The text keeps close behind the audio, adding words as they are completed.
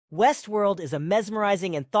Westworld is a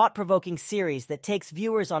mesmerizing and thought-provoking series that takes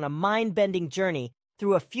viewers on a mind-bending journey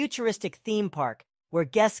through a futuristic theme park where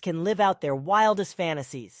guests can live out their wildest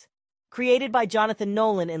fantasies. Created by Jonathan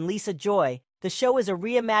Nolan and Lisa Joy, the show is a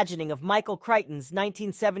reimagining of Michael Crichton's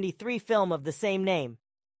 1973 film of the same name.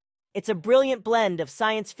 It's a brilliant blend of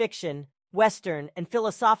science fiction, western, and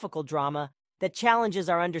philosophical drama that challenges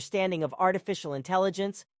our understanding of artificial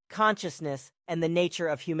intelligence, consciousness, and the nature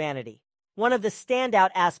of humanity. One of the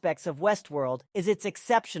standout aspects of Westworld is its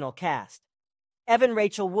exceptional cast. Evan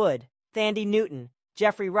Rachel Wood, Thandie Newton,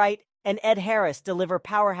 Jeffrey Wright, and Ed Harris deliver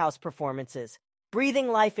powerhouse performances, breathing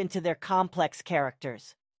life into their complex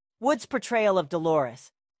characters. Wood's portrayal of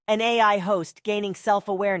Dolores, an AI host gaining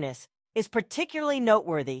self-awareness, is particularly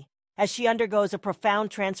noteworthy as she undergoes a profound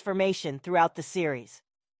transformation throughout the series.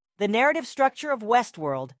 The narrative structure of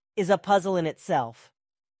Westworld is a puzzle in itself.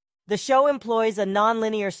 The show employs a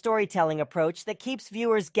nonlinear storytelling approach that keeps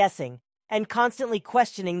viewers guessing and constantly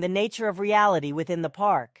questioning the nature of reality within the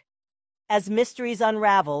park. As mysteries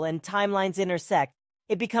unravel and timelines intersect,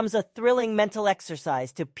 it becomes a thrilling mental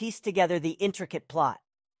exercise to piece together the intricate plot.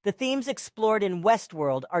 The themes explored in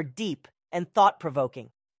Westworld are deep and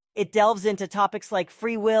thought-provoking. It delves into topics like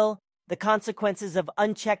free will, the consequences of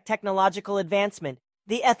unchecked technological advancement,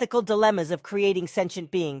 the ethical dilemmas of creating sentient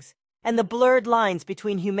beings, and the blurred lines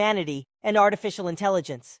between humanity and artificial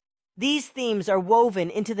intelligence. These themes are woven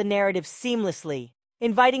into the narrative seamlessly,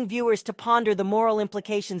 inviting viewers to ponder the moral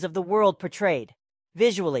implications of the world portrayed.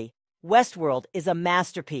 Visually, Westworld is a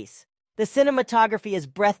masterpiece. The cinematography is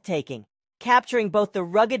breathtaking, capturing both the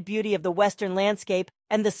rugged beauty of the Western landscape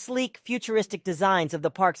and the sleek, futuristic designs of the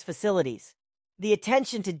park's facilities. The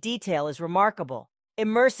attention to detail is remarkable,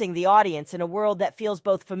 immersing the audience in a world that feels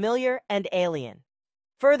both familiar and alien.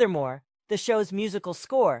 Furthermore, the show's musical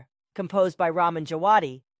score, composed by Ramin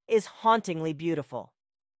Djawadi, is hauntingly beautiful.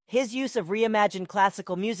 His use of reimagined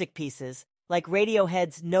classical music pieces, like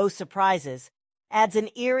Radiohead's No Surprises, adds an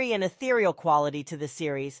eerie and ethereal quality to the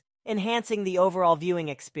series, enhancing the overall viewing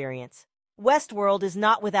experience. Westworld is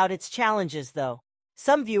not without its challenges, though.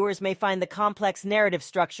 Some viewers may find the complex narrative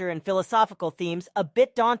structure and philosophical themes a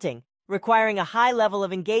bit daunting, requiring a high level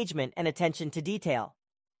of engagement and attention to detail.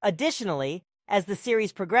 Additionally, as the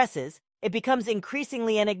series progresses, it becomes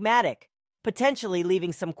increasingly enigmatic, potentially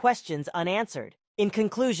leaving some questions unanswered. In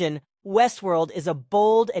conclusion, Westworld is a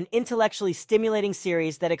bold and intellectually stimulating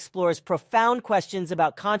series that explores profound questions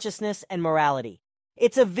about consciousness and morality.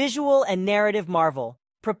 It's a visual and narrative marvel,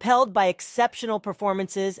 propelled by exceptional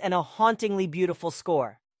performances and a hauntingly beautiful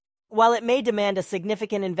score. While it may demand a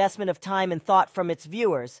significant investment of time and thought from its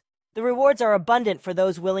viewers, the rewards are abundant for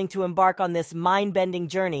those willing to embark on this mind-bending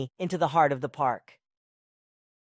journey into the heart of the park.